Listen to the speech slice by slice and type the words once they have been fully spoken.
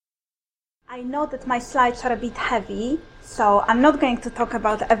I know that my slides are a bit heavy, so I'm not going to talk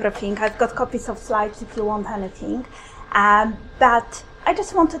about everything. I've got copies of slides if you want anything. But I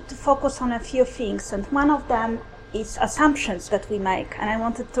just wanted to focus on a few things, and one of them is assumptions that we make, and I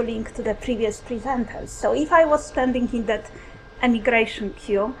wanted to link to the previous presenters. So if I was standing in that emigration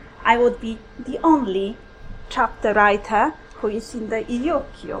queue, I would be the only chapter writer who is in the EU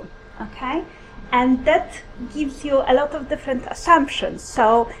queue, okay? And that gives you a lot of different assumptions.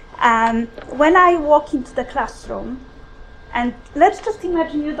 So when I walk into the classroom, and let's just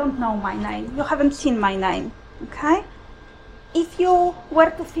imagine you don't know my name, you haven't seen my name, okay? If you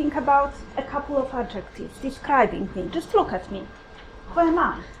were to think about a couple of adjectives describing me, just look at me. Who am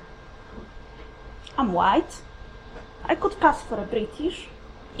I? I'm white. I could pass for a British,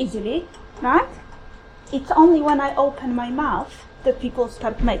 easily, right? It's only when I open my mouth that people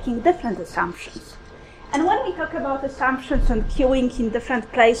start making different assumptions. And when we talk about assumptions and queuing in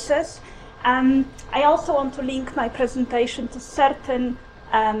different places, I also want to link my presentation to certain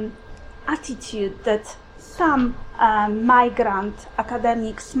attitude that some migrant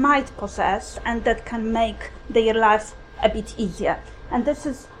academics might possess, and that can make their life a bit easier. And this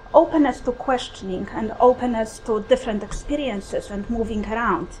is openness to questioning and openness to different experiences and moving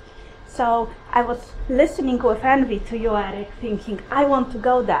around. So I was listening with envy to you, Eric, thinking, I want to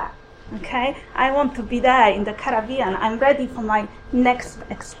go there, okay? I want to be there in the Caribbean. I'm ready for my next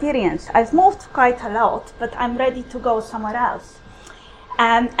experience. I've moved quite a lot, but I'm ready to go somewhere else.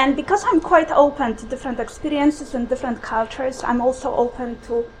 And because I'm quite open to different experiences and different cultures, I'm also open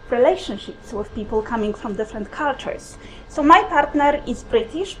to relationships with people coming from different cultures. So my partner is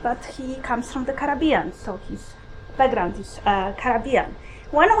British, but he comes from the Caribbean, so his background is Caribbean.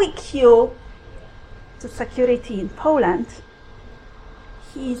 When we queue to security in Poland,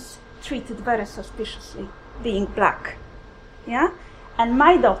 he's treated very suspiciously, being black, yeah? And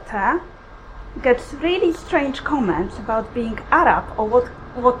my daughter gets really strange comments about being Arab or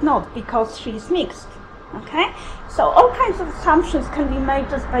what not, because she's mixed, okay? So all kinds of assumptions can be made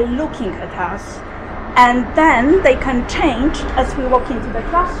just by looking at us, and then they can change as we walk into the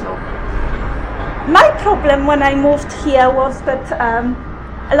classroom. My problem when I moved here was that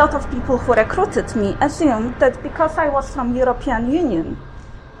a lot of people who recruited me assumed that because I was from European Union,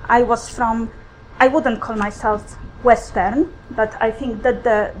 I wouldn't call myself Western, but I think that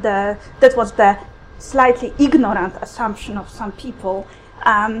that was the slightly ignorant assumption of some people,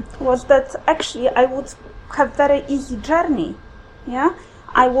 was that actually I would have very easy journey, yeah?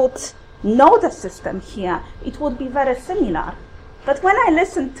 I would know the system here, it would be very similar. But when I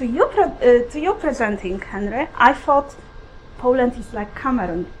listened to you presenting, Henry, I thought Poland is like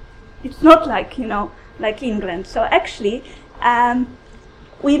Cameroon. It's not like, like England. So actually,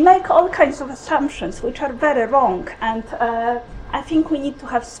 we make all kinds of assumptions which are very wrong, and I think we need to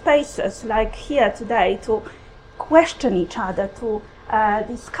have spaces like here today to question each other, to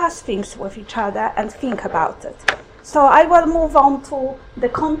discuss things with each other and think about it. So I will move on to the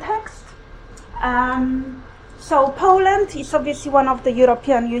context. So Poland is obviously one of the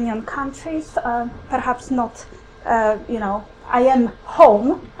European Union countries, perhaps not, I am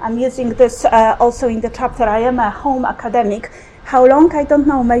home. I'm using this also in the chapter. I am a home academic. How long? I don't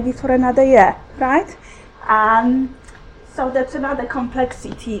know, maybe for another year, right? So that's another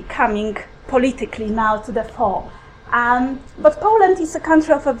complexity coming politically now to the fore. But Poland is a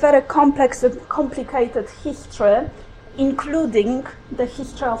country of a very complex and complicated history, including the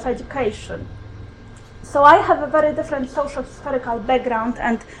history of education. So I have a very different social historical background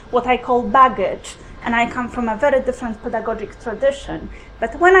and what I call baggage, and I come from a very different pedagogic tradition.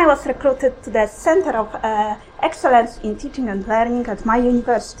 But when I was recruited to the Center of Excellence in Teaching and Learning at my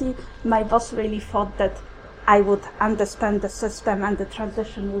university, my boss really thought that I would understand the system and the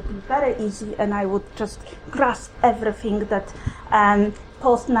transition would be very easy, and I would just grasp everything that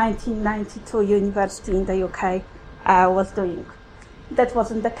post-1992 university in the UK was doing. That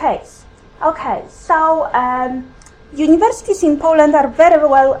wasn't the case. Okay, so universities in Poland are very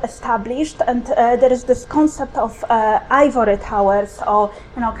well established, and there is this concept of ivory towers, or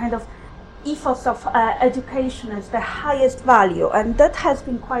kind of ethos of education as the highest value, and that has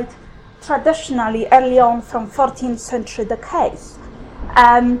been quite traditionally early on from 14th century the case.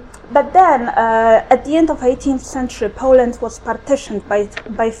 But then at the end of 18th century, Poland was partitioned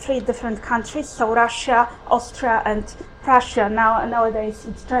by three different countries, so Russia, Austria and Prussia, nowadays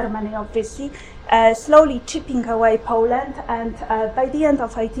it's Germany obviously, slowly chipping away Poland, and by the end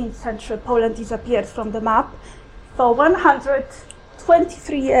of 18th century, Poland disappeared from the map. For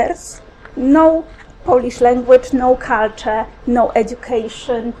 123 years, no Polish language, no culture, no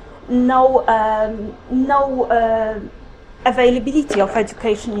education, no availability of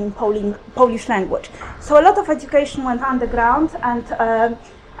education in Polish language. So a lot of education went underground, and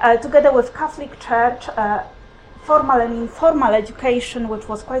together with Catholic Church, formal and informal education, which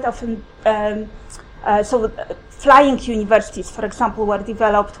was quite often flying universities, for example, were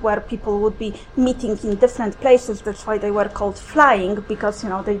developed where people would be meeting in different places. That's why they were called flying, because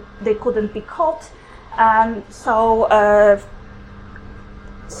they couldn't be caught.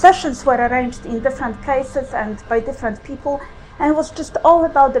 Sessions were arranged in different places and by different people, and it was just all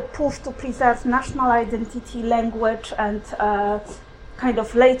about the push to preserve national identity, language, and kind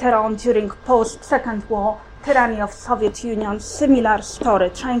of later on during post-Second War, tyranny of Soviet Union, similar story,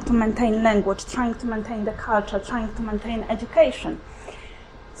 trying to maintain language, trying to maintain the culture, trying to maintain education.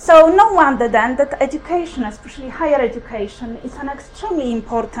 So no wonder then that education, especially higher education, is an extremely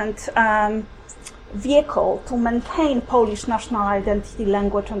important vehicle to maintain Polish national identity,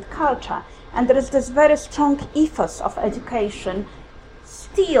 language, and culture. And there is this very strong ethos of education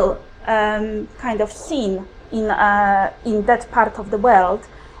still kind of seen in that part of the world,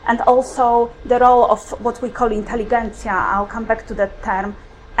 and also the role of what we call intelligentsia. I'll come back to that term,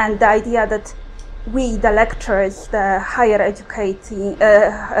 and the idea that we, the lecturers, the higher education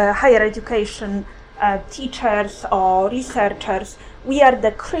teachers or researchers, we are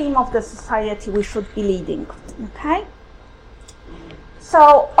the cream of the society we should be leading. Okay?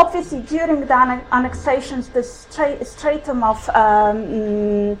 So obviously during the annexations, the stratum of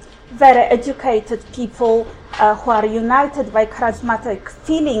very educated people who are united by charismatic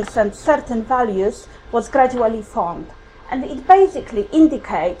feelings and certain values was gradually formed. And it basically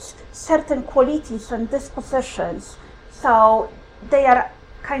indicates certain qualities and dispositions. So they are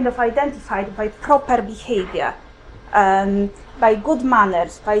kind of identified by proper behavior, by good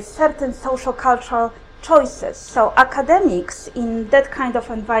manners, by certain social cultural choices. So academics in that kind of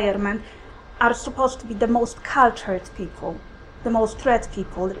environment are supposed to be the most cultured people, the most read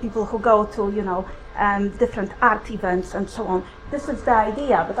people, the people who go to, different art events and so on. This is the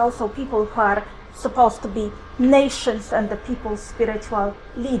idea, but also people who are supposed to be nations and the people's spiritual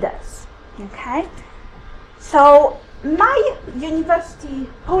leaders. Okay? So my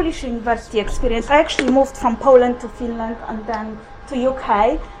Polish university experience, I actually moved from Poland to Finland and then to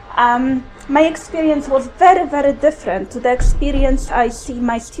UK. My experience was very, very different to the experience I see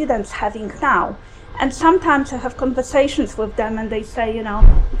my students having now. And sometimes I have conversations with them and they say,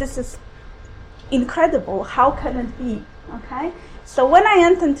 this is incredible, how can it be? Okay? So when I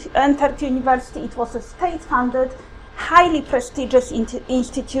entered university, it was a state-funded, highly prestigious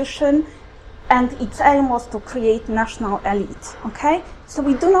institution, and its aim was to create national elite. Okay? So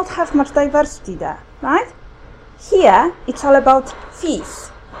we do not have much diversity there, right? Here, it's all about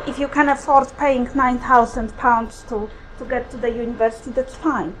fees. If you can afford paying £9,000 to get to the university, that's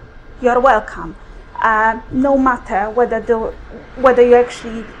fine. You're welcome. No matter whether you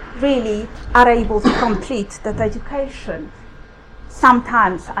actually really are able to complete that education.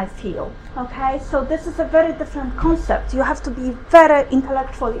 Sometimes I feel, okay? So this is a very different concept. You have to be very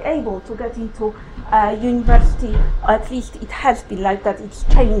intellectually able to get into university, or at least it has been like that. It's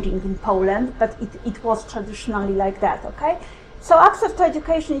changing in Poland, but it was traditionally like that, okay? So access to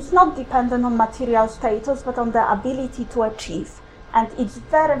education is not dependent on material status, but on the ability to achieve. And it's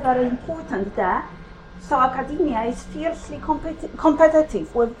very, very important there. So academia is fiercely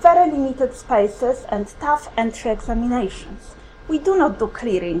competitive with very limited spaces and tough entry examinations. We do not do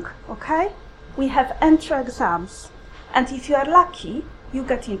clearing, okay? We have entry exams. And if you are lucky, you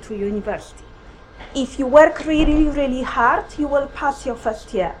get into university. If you work really, really hard, you will pass your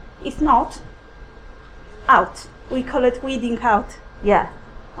first year. If not, out. We call it weeding out. Yeah.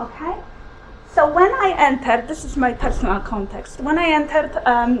 Okay? So when I entered, this is my personal context. When I entered,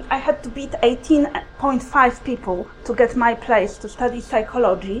 I had to beat 18.5 people to get my place to study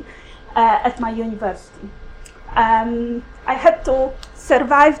psychology at my university. I had to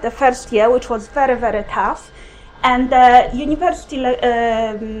survive the first year, which was very, very tough. And the university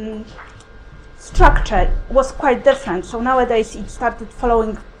structure was quite different. So nowadays it started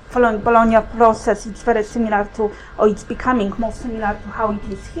following Bologna process. It's very similar to, or it's becoming more similar to how it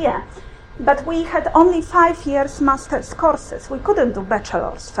is here. But we had only 5 years master's courses. We couldn't do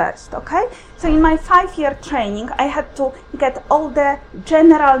bachelor's first, okay? So in my 5-year training, I had to get all the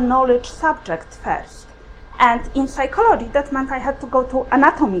general knowledge subjects first. And in psychology, that meant I had to go to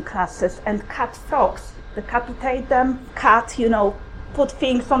anatomy classes and cut frogs, decapitate them, cut, put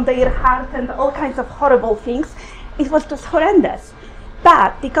things on their heart and all kinds of horrible things. It was just horrendous.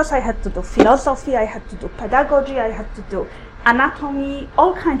 But because I had to do philosophy, I had to do pedagogy, I had to do anatomy,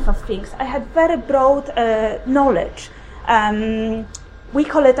 all kinds of things, I had very broad knowledge. we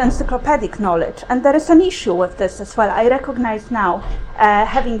call it encyclopedic knowledge, and there is an issue with this as well. I recognize now,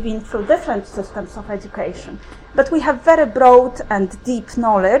 having been through different systems of education, but we have very broad and deep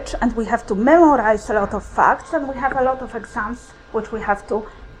knowledge, and we have to memorize a lot of facts, and we have a lot of exams which we have to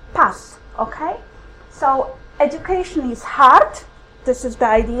pass, okay? So education is hard, this is the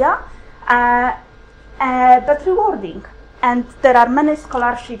idea, but rewarding, and there are many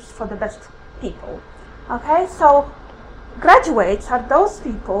scholarships for the best people, okay? So graduates are those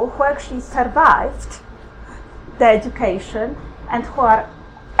people who actually survived the education and who are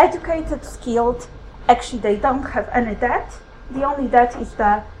educated, skilled. Actually, they don't have any debt. The only debt is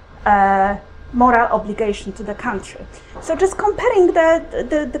the moral obligation to the country. So just comparing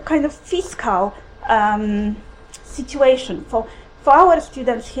the kind of fiscal situation for our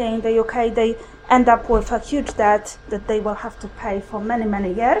students here in the UK, they end up with a huge debt that they will have to pay for many,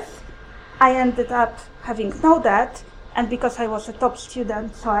 many years. I ended up having no debt, and because I was a top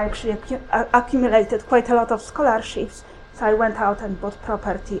student, so I actually accumulated quite a lot of scholarships, so I went out and bought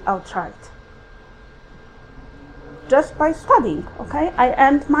property outright. Just by studying, okay? I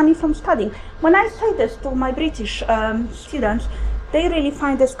earned money from studying. When I say this to my British students, they really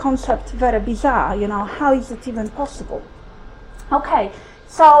find this concept very bizarre, you know, how is it even possible? Okay,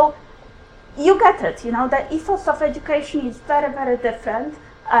 so you get it, you know, the ethos of education is very, very different.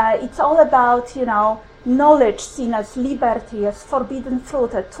 It's all about, you know, knowledge seen as liberty, as forbidden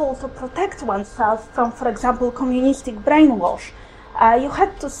fruit, a tool to protect oneself from, for example, communistic brainwash. You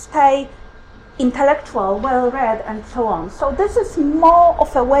had to stay intellectual, well-read, and so on. So this is more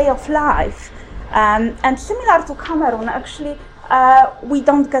of a way of life. And similar to Cameroon, actually, we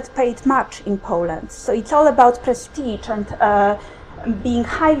don't get paid much in Poland. So it's all about prestige and being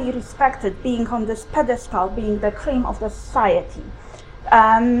highly respected, being on this pedestal, being the cream of the society.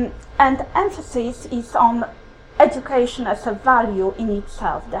 And emphasis is on education as a value in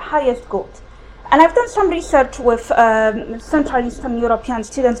itself, the highest good. And I've done some research with Central Eastern European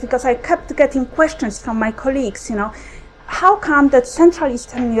students because I kept getting questions from my colleagues, you know, how come that Central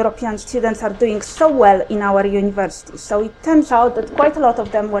Eastern European students are doing so well in our universities? So it turns out that quite a lot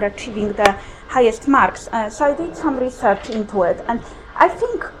of them were achieving the highest marks. So I did some research into it. And I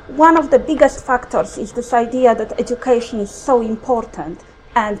think one of the biggest factors is this idea that education is so important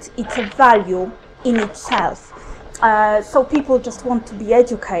and it's a value in itself. So people just want to be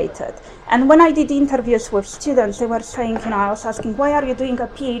educated. And when I did interviews with students, they were saying, you know, I was asking, why are you doing a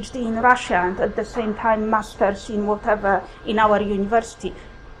PhD in Russia and at the same time masters in whatever in our university,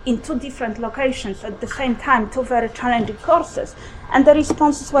 in two different locations at the same time, two very challenging courses? And the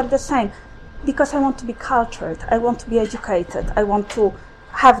responses were the same. Because I want to be cultured, I want to be educated, I want to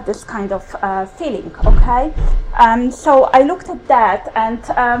have this kind of feeling, okay? So I looked at that, and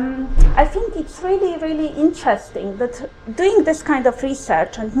I think it's really, really interesting that doing this kind of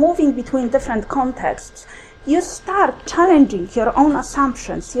research and moving between different contexts, you start challenging your own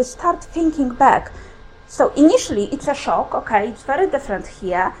assumptions, you start thinking back. So initially it's a shock, okay, it's very different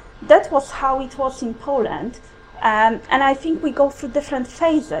here. That was how it was in Poland, and I think we go through different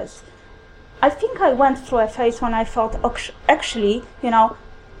phases. I think I went through a phase when I thought, actually, you know,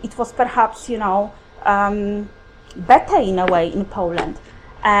 it was perhaps, you know, better in a way in Poland.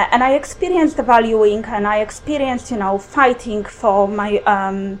 And I experienced the valuing, and I experienced, you know, fighting for my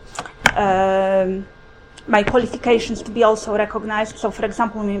my qualifications to be also recognized. So, for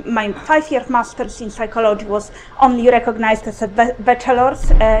example, my 5-year master's in psychology was only recognized as a bachelor's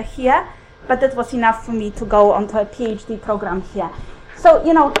here, but that was enough for me to go onto a PhD program here. So,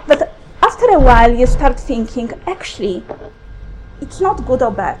 you know, but after a while, you start thinking, actually, it's not good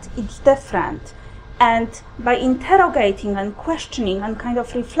or bad, it's different. And by interrogating and questioning and kind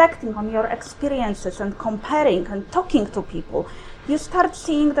of reflecting on your experiences and comparing and talking to people, you start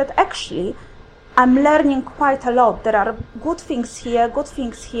seeing that actually, I'm learning quite a lot. There are good things here,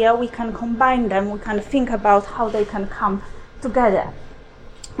 we can combine them, we can think about how they can come together.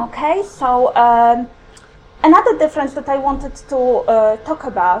 Okay, so another difference that I wanted to talk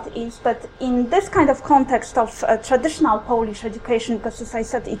about is that in this kind of context of traditional Polish education, because as I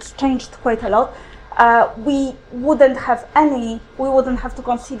said, it's changed quite a lot, we wouldn't have to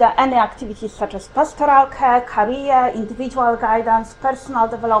consider any activities such as pastoral care, career, individual guidance, personal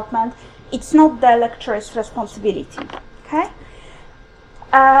development. It's not the lecturer's responsibility, okay?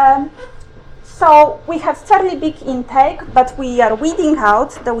 So we have fairly big intake, but we are weeding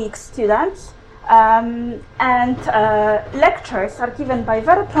out the weak students. Lectures are given by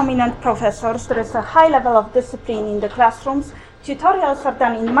very prominent professors. There is a high level of discipline in the classrooms. Tutorials are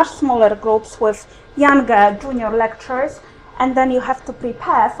done in much smaller groups with younger junior lecturers, and then you have to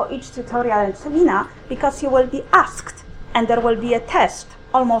prepare for each tutorial and seminar because you will be asked and there will be a test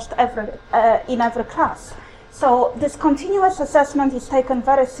almost in every class. So this continuous assessment is taken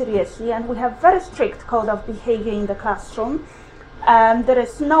very seriously, and we have very strict code of behavior in the classroom. There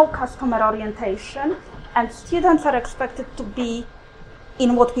is no customer orientation, and students are expected to be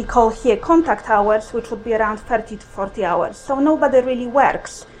in what we call here contact hours, which would be around 30 to 40 hours. So nobody really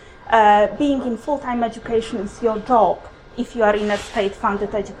works. Being in full-time education is your job if you are in a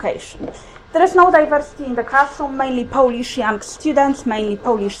state-funded education. There is no diversity in the classroom, mainly Polish young students, mainly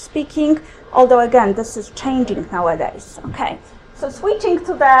Polish speaking, although again, this is changing nowadays. Okay, so switching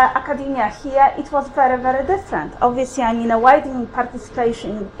to the academia here, it was very, very different. Obviously, I'm in a widening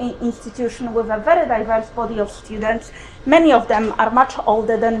participation institution with a very diverse body of students. Many of them are much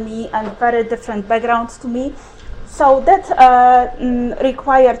older than me and very different backgrounds to me. So that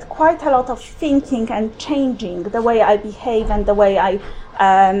required quite a lot of thinking and changing the way I behave and the way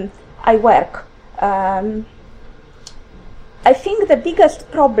I work. I think the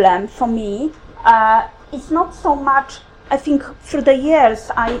biggest problem for me is not so much, I think through the years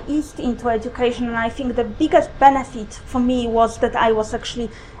I eased into education, and I think the biggest benefit for me was that I was actually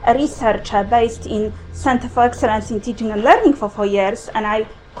a researcher based in Center for Excellence in Teaching and Learning for 4 years, and I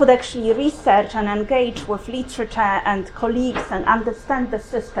could actually research and engage with literature and colleagues and understand the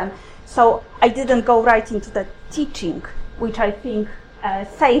system. So I didn't go right into the teaching, which I think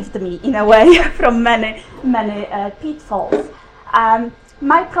saved me in a way from many pitfalls.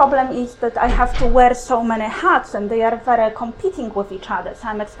 My problem is that I have to wear so many hats, and they are very competing with each other. So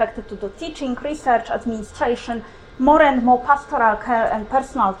I'm expected to do teaching, research, administration, more and more pastoral care and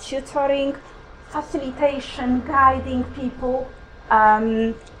personal tutoring, facilitation, guiding people.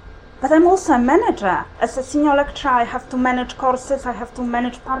 But I'm also a manager. As a senior lecturer, I have to manage courses, I have to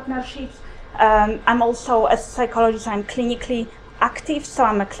manage partnerships. I'm also, as a psychologist, I'm clinically active, so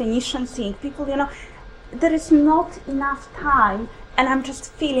I'm a clinician seeing people, you know. There is not enough time, and I'm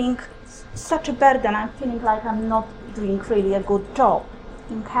just feeling such a burden. I'm feeling like I'm not doing really a good job,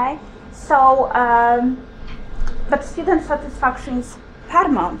 okay? So, but student satisfaction is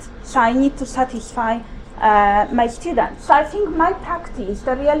paramount, so I need to satisfy my students. So I think my practice,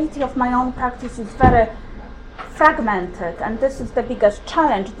 the reality of my own practice is very fragmented, and this is the biggest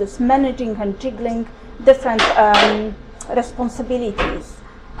challenge, this managing and jiggling different responsibilities.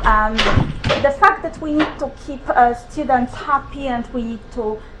 The fact that we need to keep students happy and we need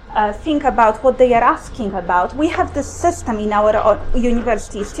to think about what they are asking about. We have this system in our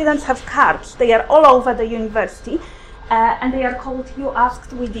university. Students have cards. They are all over the university, and they are called "You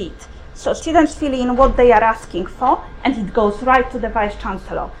Asked, We Did." So students fill in what they are asking for, and it goes right to the Vice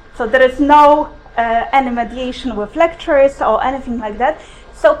Chancellor. So there is no any mediation with lecturers or anything like that.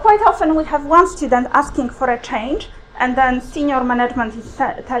 So quite often we have one student asking for a change, and then senior management is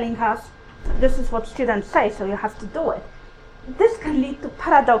telling us, this is what students say, so you have to do it. This can lead to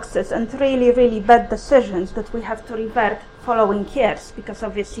paradoxes and really, really bad decisions that we have to revert following years, because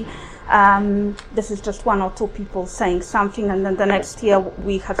obviously this is just one or two people saying something, and then the next year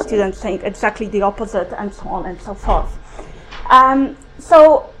we have students saying exactly the opposite, and so on and so forth.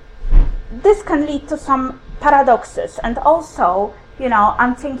 So this can lead to some paradoxes, and also, you know,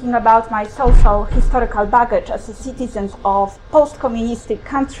 I'm thinking about my social historical baggage as a citizen of post-communistic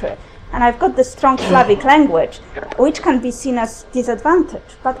country, and I've got this strong Slavic language, which can be seen as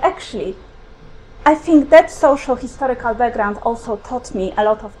disadvantage. But actually, I think that social historical background also taught me a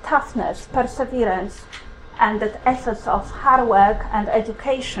lot of toughness, perseverance, and that ethos of hard work and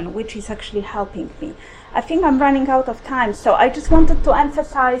education, which is actually helping me. I think I'm running out of time, so I just wanted to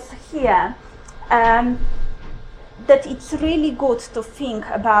emphasize here that it's really good to think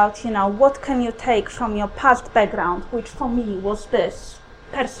about, you know, what can you take from your past background, which for me was this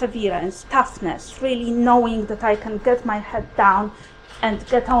perseverance, toughness, really knowing that I can get my head down and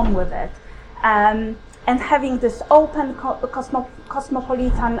get on with it. And having this open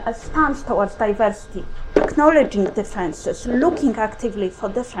cosmopolitan stance towards diversity, acknowledging differences, looking actively for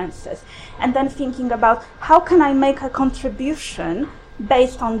differences, and then thinking about how can I make a contribution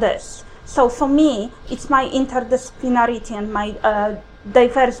based on this. So for me, it's my interdisciplinarity and my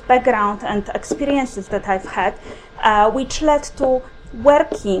diverse background and experiences that I've had, which led to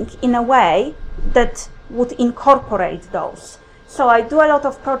working in a way that would incorporate those. So I do a lot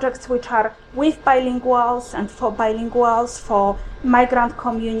of projects which are with bilinguals and for bilinguals, for migrant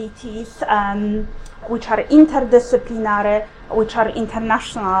communities, which are interdisciplinary, which are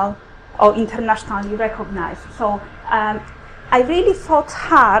international or internationally recognized. So I really fought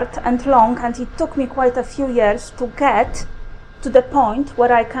hard and long, and it took me quite a few years to get to the point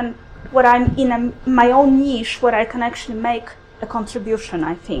where I'm in my own niche, where I can actually make a contribution,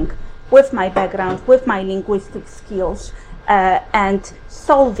 I think, with my background, with my linguistic skills, and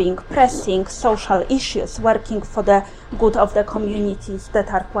solving pressing social issues, working for the good of the communities that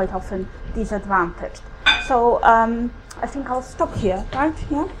are quite often disadvantaged. So I think I'll stop here, right?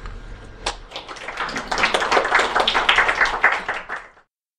 Yeah.